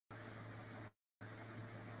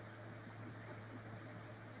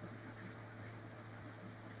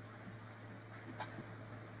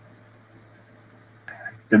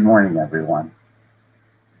Good morning, everyone.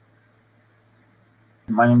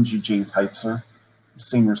 My name is Eugene Keitzer,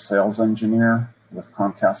 Senior Sales Engineer with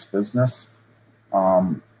Comcast Business.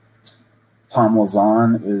 Tom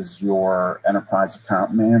Lazan is your Enterprise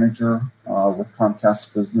Account Manager with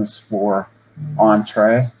Comcast Business for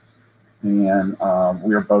Entree. And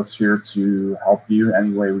we are both here to help you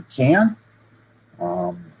any way we can.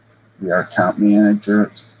 We are account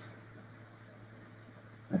managers.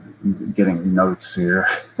 I'm getting notes here.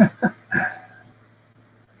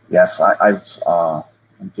 Yes, I'm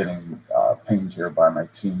getting pinged here by my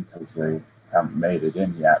team because they haven't made it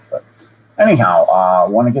in yet. But anyhow, I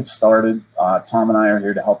want to get started. Tom and I are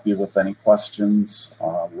here to help you with any questions.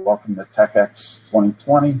 Welcome to TechX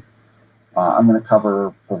 2020. I'm going to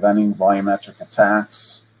cover preventing volumetric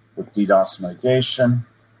attacks with DDos mitigation,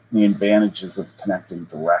 the advantages of connecting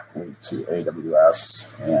directly to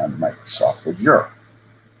AWS and Microsoft Azure.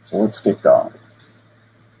 So let's get going.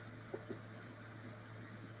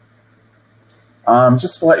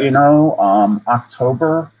 Just to let you know,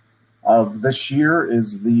 October of this year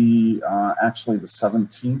is actually the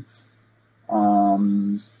 17th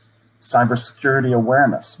Cybersecurity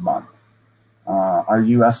Awareness Month. Our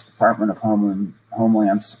U.S. Department of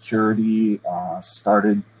Homeland Security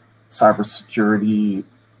started Cybersecurity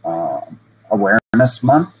Awareness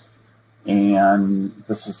Month, and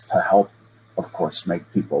this is to help, of course,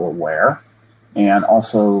 make people aware, and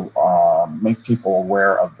also make people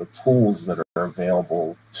aware of the tools that are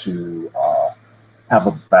available to have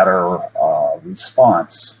a better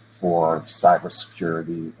response for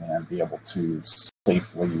cybersecurity and be able to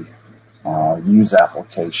safely use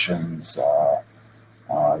applications,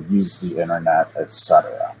 use the internet,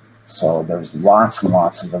 etc. So there's lots and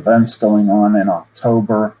lots of events going on in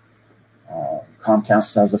October.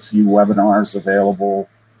 Comcast has a few webinars available.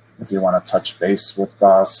 If you want to touch base with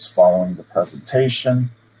us following the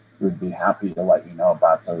presentation, we'd be happy to let you know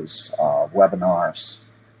about those webinars.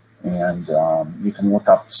 And you can look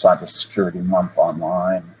up Cybersecurity Month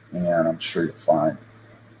online, and I'm sure you'll find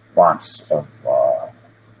lots of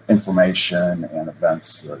information and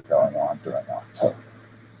events that are going on during October.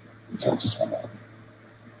 So I just want to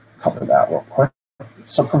cover that real quick.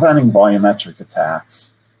 So preventing volumetric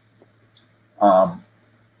attacks.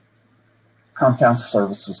 Comcast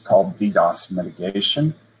service is called DDos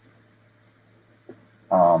Mitigation.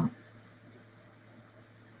 I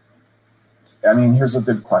mean, here's a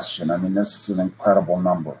good question. I mean, this is an incredible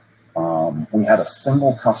number. We had a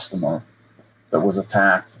single customer that was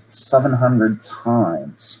attacked 700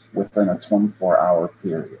 times within a 24-hour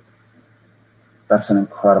period. That's an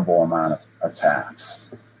incredible amount of attacks.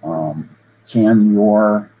 Can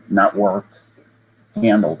your network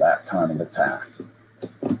handle that kind of attack?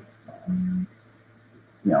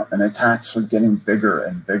 And attacks are getting bigger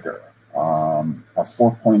and bigger. A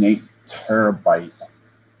 4.8 terabyte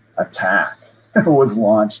attack was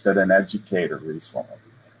launched at an educator recently.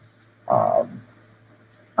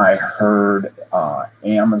 I heard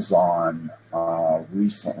Amazon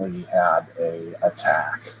recently had an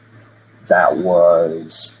attack that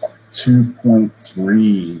was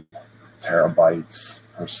 2.3 terabytes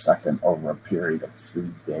per second over a period of 3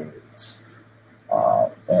 days.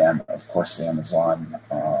 And of course, Amazon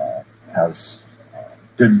has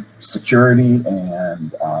good security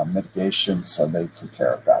and mitigation, so they took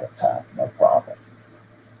care of that attack, no problem.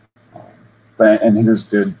 And here's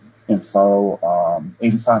good info.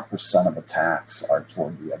 85% of attacks are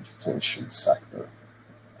toward the education sector.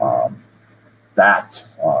 That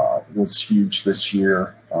was huge this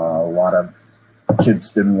year. A lot of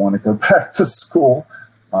kids didn't want to go back to school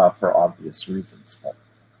for obvious reasons. But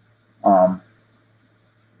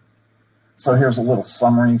so here's a little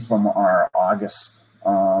summary from our August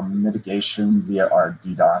mitigation via our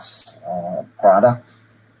DDoS product,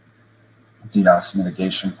 DDoS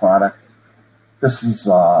mitigation product. This is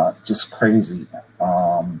just crazy.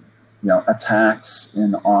 Attacks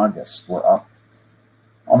in August were up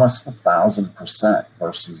almost 1,000%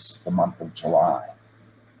 versus the month of July.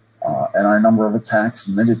 And our number of attacks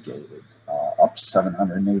mitigated up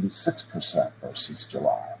 786% versus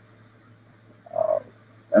July.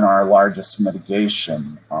 And our largest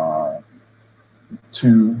mitigation,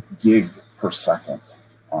 2 gig per second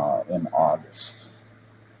in August.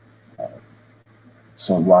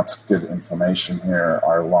 So lots of good information here.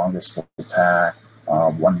 Our longest attack,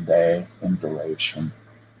 1 day in duration.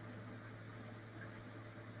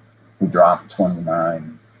 We dropped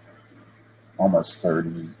 29, almost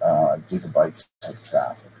 30 gigabytes of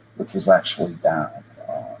traffic, which was actually down.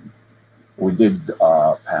 We did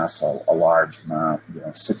pass a large amount,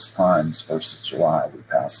 6 times versus July. We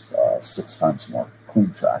passed 6 times more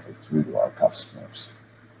clean traffic through to our customers.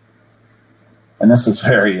 And this is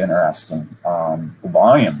very interesting. The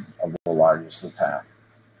volume of the largest attack,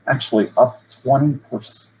 actually up 20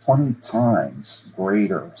 times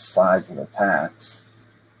greater size of attacks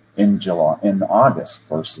in August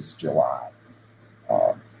versus July.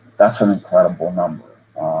 That's an incredible number.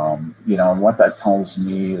 You know, and what that tells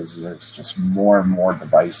me is there's just more and more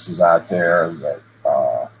devices out there that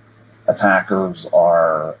attackers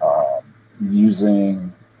are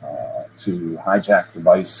using to hijack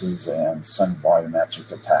devices and send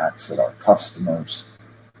volumetric attacks at our customers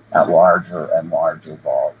at larger and larger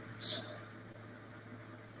volumes.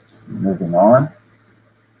 Moving on.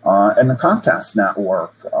 And the Comcast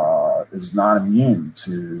network is not immune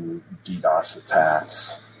to DDoS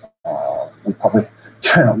attacks. We probably,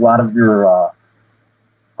 a lot of your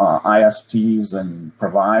ISPs and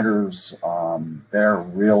providers, they're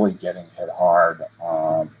really getting hit hard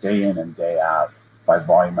day in and day out by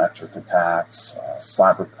volumetric attacks,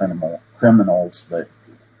 cyber criminals that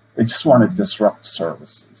they just want to disrupt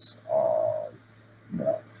services, you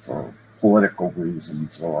know, for political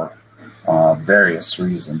reasons or various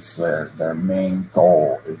reasons. Their main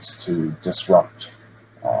goal is to disrupt,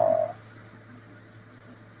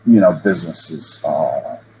 you know, businesses.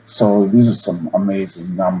 So these are some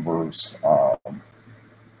amazing numbers.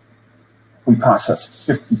 We processed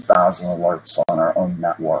 50,000 alerts on our own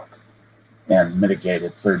network and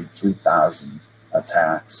mitigated 33,000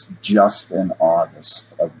 attacks just in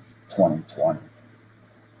August of 2020.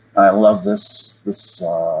 I love this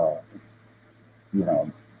you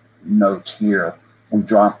know, note here. We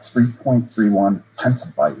dropped 3.31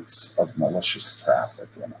 petabytes of malicious traffic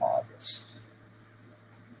in August.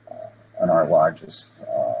 And our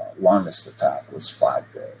longest attack was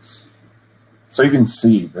 5 days. So you can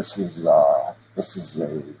see this is a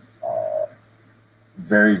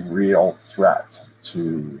very real threat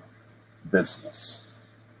to business.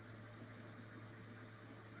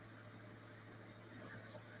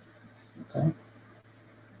 Okay.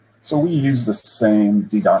 So we use the same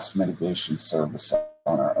DDoS mitigation service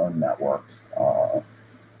on our own network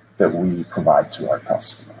that we provide to our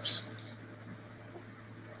customers.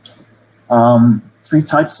 3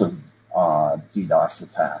 types of DDoS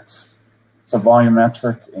attacks. So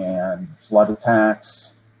volumetric and flood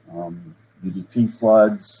attacks, UDP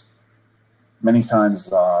floods. Many times,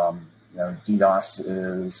 you know, DDoS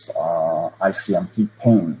is ICMP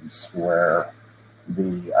pings, where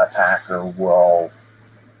the attacker will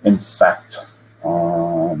infect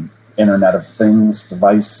Internet of Things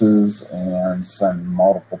devices and send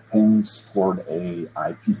multiple pings toward a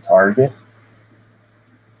IP target.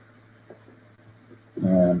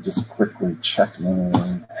 And just quickly checking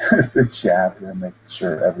the chat here, making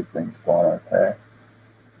sure everything's going okay.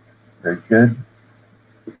 Very good.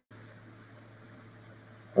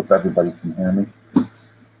 Hope everybody can hear me.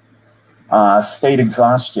 State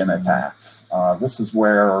exhaustion attacks. This is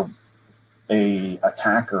where a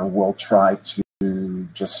attacker will try to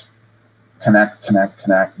just connect,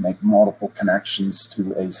 make multiple connections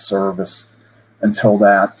to a service until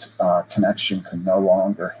that connection can no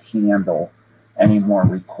longer handle any more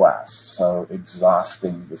requests. So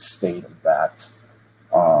exhausting the state of that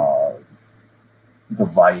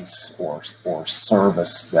device or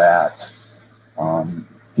service that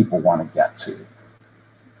people want to get to.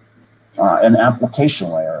 And application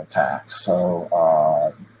layer attacks. So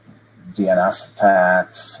DNS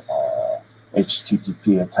attacks,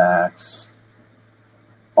 HTTP attacks,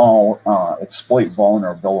 all exploit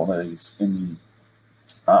vulnerabilities in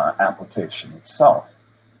the application itself.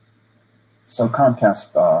 So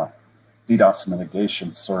Comcast DDoS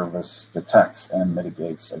mitigation service detects and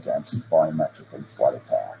mitigates against volumetric and flood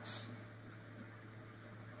attacks.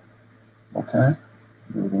 Okay,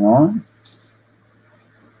 moving on.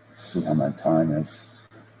 Let's see how my time is.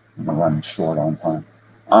 I'm running short on time.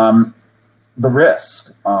 The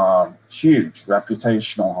risk, huge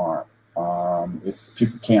reputational harm. If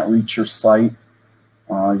people can't reach your site,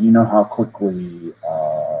 you know how quickly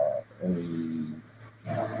a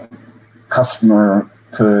customer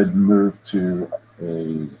could move to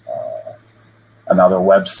another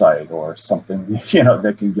website or something, you know,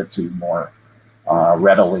 they can get to more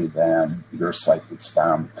readily than your site gets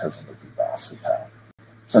down because of a DDoS attack.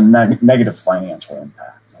 So negative financial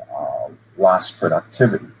impact, lost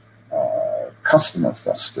productivity, customer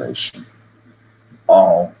frustration,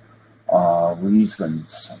 all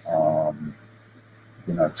reasons,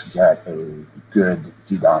 you know, to get a good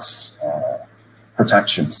DDoS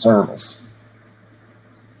protection service.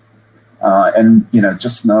 And, you know,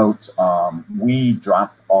 just note, we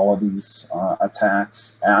drop all of these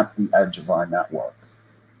attacks at the edge of our network,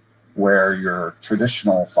 where your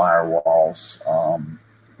traditional firewalls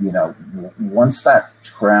once that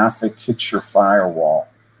traffic hits your firewall,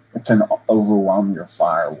 it can overwhelm your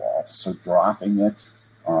firewall. So dropping it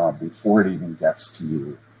before it even gets to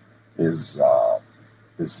you is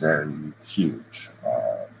very huge.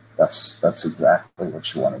 That's exactly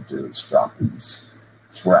what you want to do, is drop these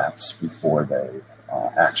threats before they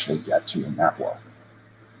actually get to your network.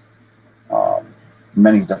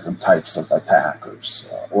 Many different types of attackers,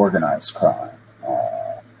 organized crime,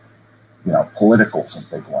 political's a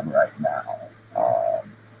big one right now.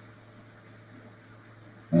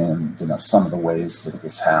 And some of the ways that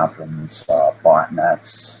this happens,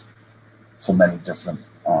 botnets, so many different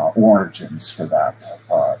origins for that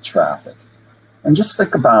traffic. And just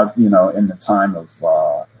think about, in the time of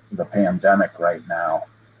the pandemic right now,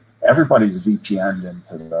 everybody's VPN'd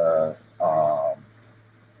into the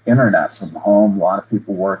internet from home, a lot of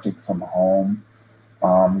people working from home.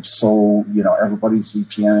 So, everybody's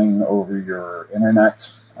VPNing over your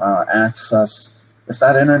internet access. If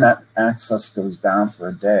that internet access goes down for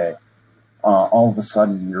a day, all of a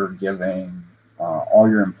sudden you're giving all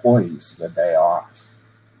your employees the day off.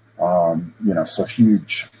 So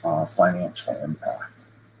huge financial impact.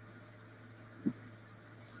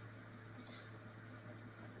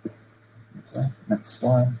 Okay, next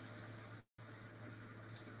slide.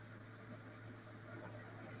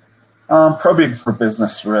 Probing for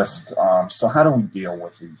business risk. So how do we deal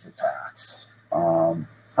with these attacks?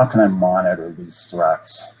 How can I monitor these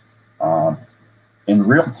threats in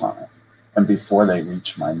real time and before they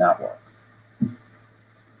reach my network?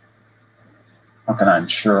 How can I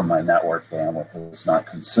ensure my network bandwidth is not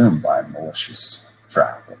consumed by malicious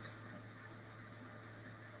traffic?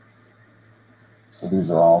 So these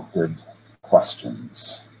are all good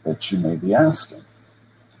questions that you may be asking.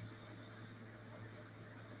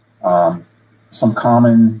 Some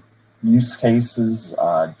common use cases,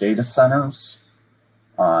 data centers,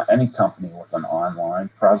 any company with an online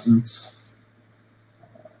presence.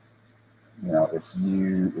 If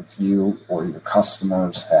you or your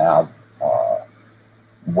customers have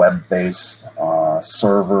web-based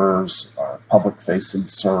servers, public-facing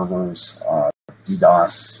servers,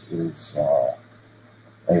 DDoS is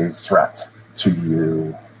a threat to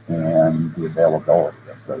you and the availability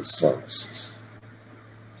of those services.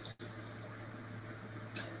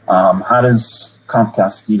 How does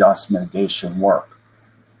Comcast DDoS mitigation work?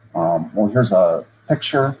 Well, here's a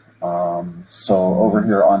picture. So over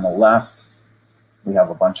here on the left, we have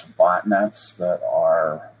a bunch of botnets that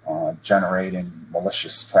are generating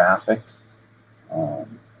malicious traffic.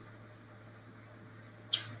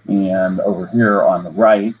 And over here on the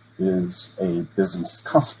right is a business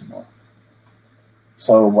customer.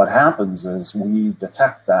 So what happens is we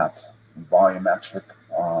detect that volumetric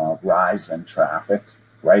rise in traffic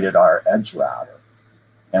right at our edge router,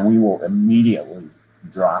 and we will immediately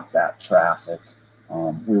drop that traffic.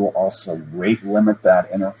 We will also rate limit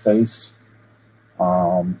that interface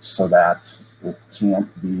so that it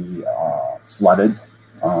can't be flooded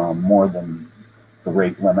more than the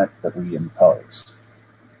rate limit that we imposed.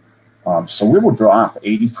 So we will drop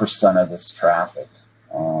 80% of this traffic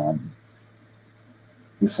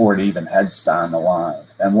before it even heads down the line.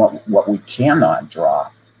 And what we cannot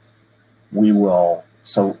drop, we will,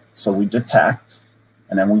 so we detect,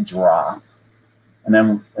 and then we drop, and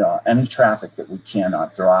then any traffic that we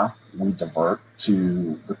cannot drop, we divert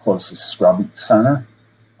to the closest scrubbing center.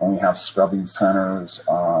 And we have scrubbing centers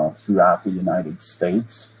throughout the United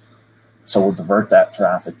States. So we'll divert that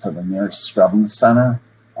traffic to the nearest scrubbing center,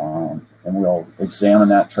 and we'll examine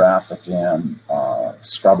that traffic and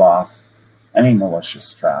scrub off any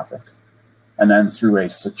malicious traffic. And then through a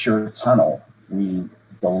secure tunnel, we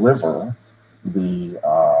deliver the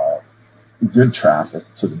good traffic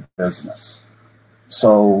to the business.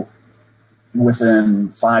 So within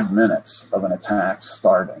 5 minutes of an attack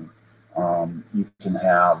starting, you can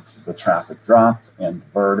have the traffic dropped and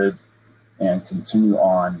diverted and continue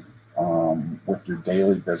on with your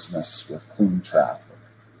daily business with clean traffic.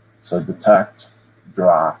 So detect,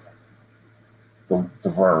 drop,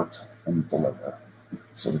 divert, and deliver.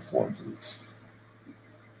 So the 4 Ds.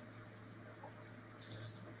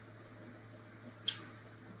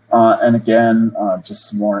 And again, just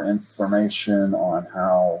some more information on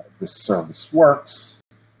how this service works.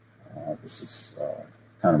 This is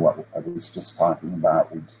kind of what I was just talking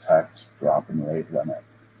about. We detect, drop, and rate limit,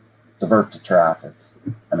 divert to traffic,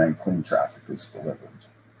 and then clean traffic is delivered.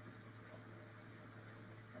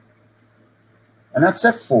 And that's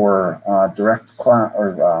it for direct cloud,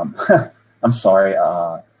 or I'm sorry,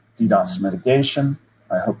 DDoS mitigation.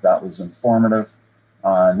 I hope that was informative.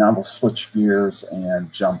 Now we'll switch gears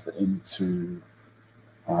and jump into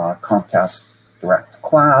Comcast direct to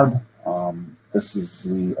cloud. This is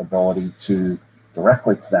the ability to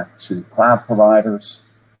directly connect to cloud providers.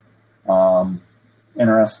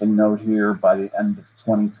 Interesting note here, by the end of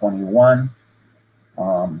 2021,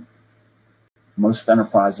 most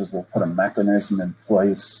enterprises will put a mechanism in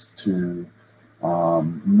place to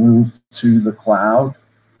move to the cloud.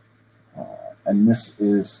 And this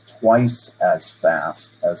is twice as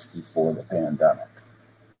fast as before the pandemic.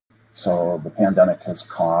 So the pandemic has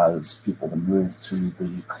caused people to move to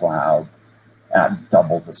the cloud at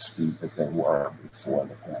double the speed that they were before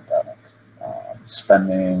the pandemic.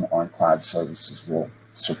 Spending on cloud services will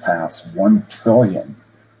surpass $1 trillion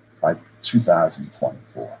by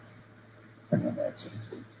 2024. Pretty amazing.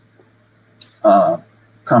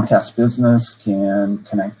 Comcast Business can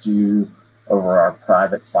connect you over our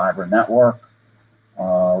private fiber network,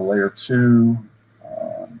 layer 2,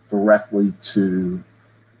 directly to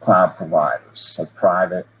cloud providers, so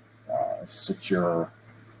private, secure,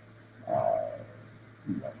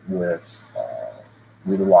 with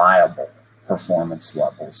reliable performance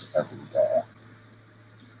levels every day.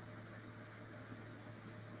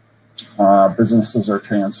 Businesses are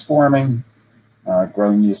transforming,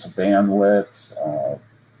 growing use of bandwidth,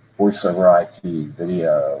 voice over IP,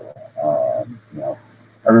 video.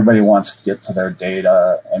 Everybody wants to get to their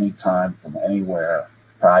data anytime from anywhere,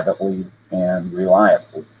 privately and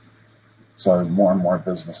reliably. So more and more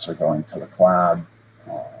businesses are going to the cloud.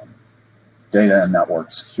 Data and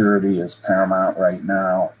network security is paramount right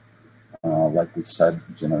now. Like we said,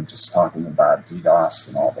 just talking about DDoS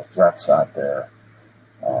and all the threats out there.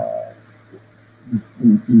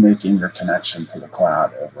 Making your connection to the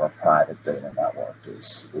cloud over a private data network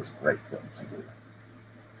is a great thing to do.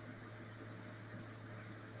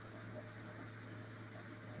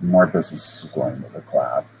 More businesses are going to the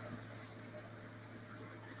cloud.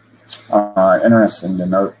 Interesting to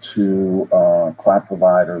note too, cloud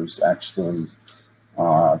providers actually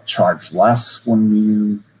charge less when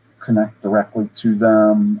you connect directly to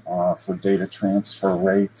them for data transfer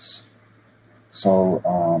rates. So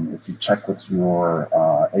if you check with your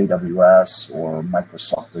AWS or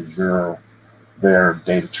Microsoft Azure, their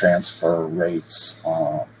data transfer rates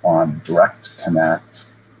on Direct Connect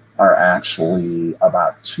are actually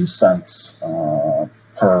about 2 cents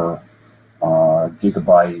per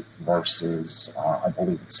gigabyte versus I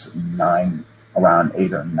believe it's around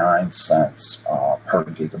 8 or 9 cents per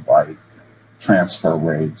gigabyte transfer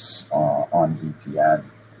rates on VPN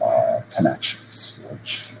connections,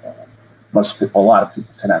 which a lot of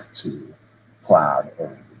people connect to cloud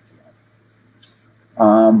over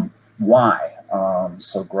VPN. Why?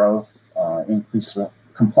 So growth, increased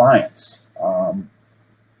compliance.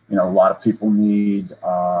 A lot of people need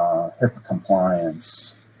HIPAA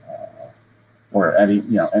compliance or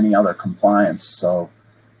any other compliance. So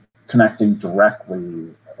connecting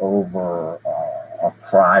directly over a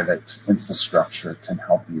private infrastructure can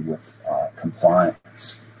help you with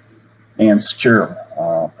compliance. And secure,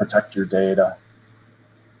 protect your data,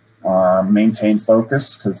 maintain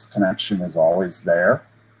focus because connection is always there,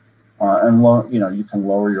 and you can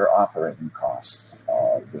lower your operating costs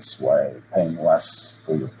this way, paying less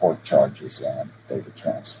for your port charges and data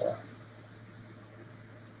transfer.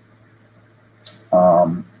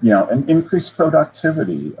 And increased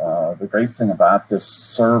productivity. The great thing about this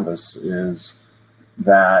service is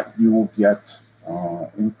that you will get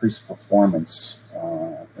increased performance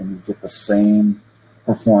and you get the same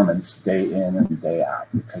performance day in and day out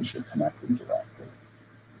because you're connected directly.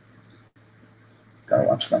 Gotta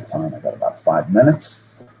watch my time, I got about 5 minutes.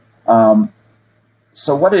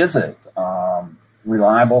 So what is it?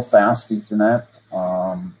 Reliable, fast Ethernet.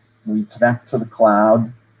 We connect to the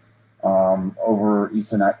cloud over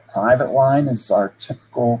Ethernet private line is our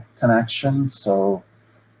typical connection. So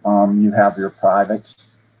you have your private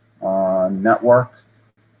network.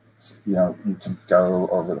 You can go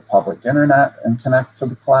over the public internet and connect to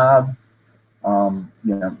the cloud. And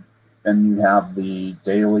you have the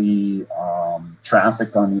daily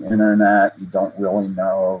traffic on the internet. You don't really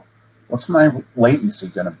know what's my latency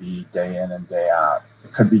going to be day in and day out.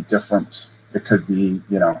 It could be different. It could be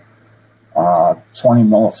 20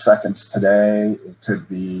 milliseconds today. It could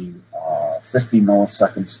be 50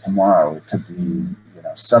 milliseconds tomorrow. It could be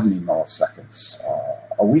 70 milliseconds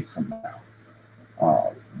a week from now.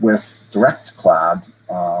 With Direct Cloud,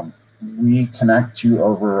 we connect you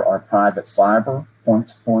over our private fiber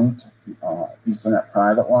point-to-point Ethernet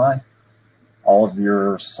private line. All of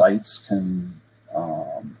your sites can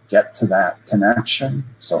get to that connection,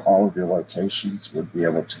 so all of your locations would be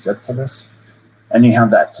able to get to this. And you have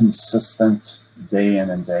that consistent day in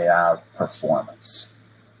and day out performance.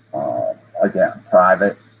 Again,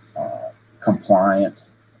 private, compliant,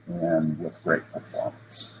 and with great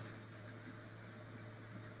performance.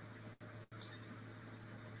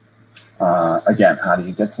 Again, how do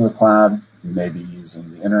you get to the cloud? You may be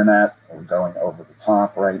using the internet or going over the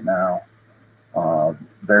top right now.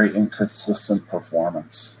 Very inconsistent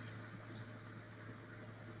performance.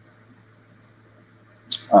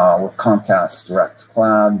 With Comcast Direct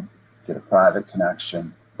Cloud, get a private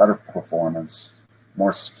connection, better performance,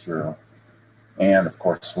 more secure, and of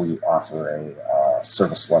course we offer a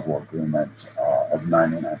service level agreement of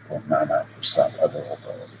 99.99%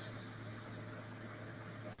 availability.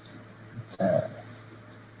 Okay.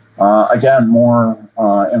 Again, more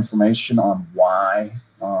information on why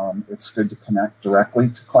it's good to connect directly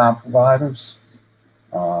to cloud providers.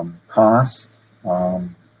 Cost.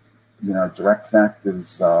 Direct Connect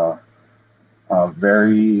is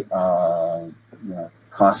very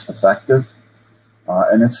cost effective,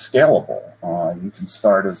 and it's scalable. You can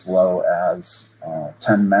start as low as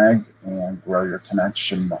 10 meg and grow your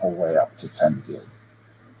connection the whole way up to 10 gig.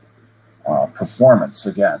 Performance,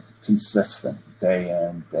 again, consistent, day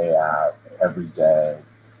in, day out, every day.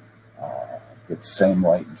 It's same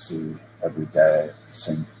latency every day,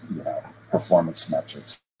 same performance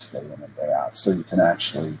metrics day in and day out. So you can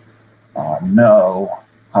actually know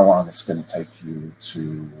how long it's going to take you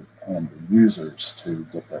and your users to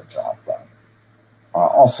get their job done.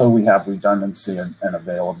 Also, we have redundancy and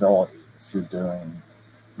availability. If you're doing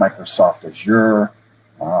Microsoft Azure,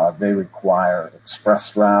 they require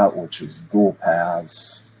ExpressRoute, which is dual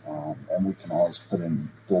paths, and we can always put in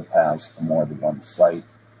dual paths to more than one site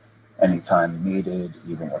anytime needed,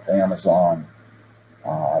 even with Amazon.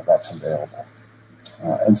 That's available.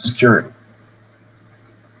 And security.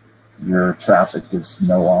 Your traffic is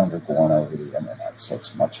no longer going over the internet, so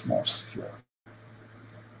it's much more secure.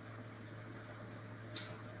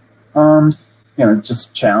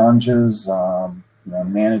 Just challenges,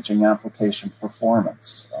 managing application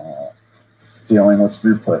performance, dealing with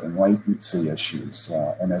throughput and latency issues,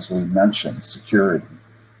 and as we mentioned, security.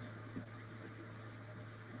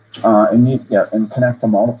 And connect to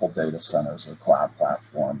multiple data centers or cloud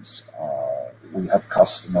platforms. We have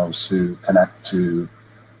customers who connect to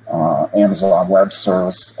Amazon Web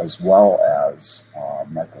Service as well as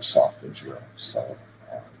Microsoft Azure. So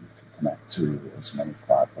you can connect to as many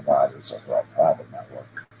cloud providers over our private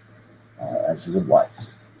network as you would like.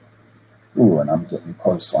 Ooh, and I'm getting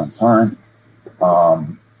close on time.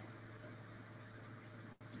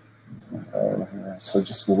 So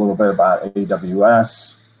just a little bit about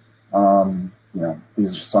AWS.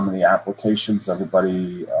 These are some of the applications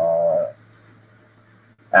everybody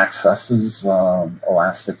accesses: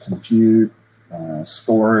 elastic compute,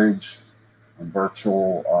 storage, and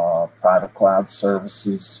virtual private cloud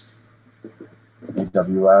services.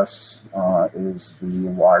 AWS is the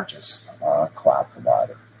largest cloud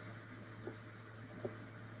provider.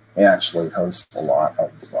 They actually host a lot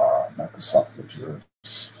of Microsoft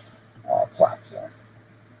Azure's platform.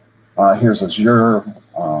 Here's Azure,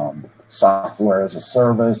 software as a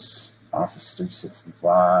service, Office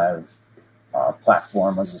 365,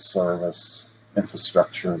 platform as a service,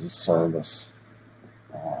 infrastructure as a service,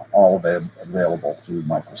 all available through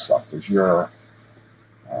Microsoft Azure.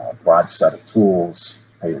 Broad set of tools,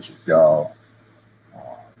 pay as you go.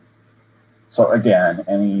 So again,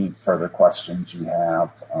 any further questions you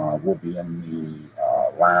have will be in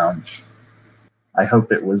the lounge. I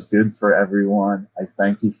hope it was good for everyone. I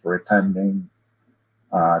thank you for attending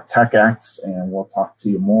TechX, and we'll talk to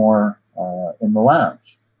you more in the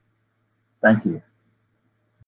lounge. Thank you.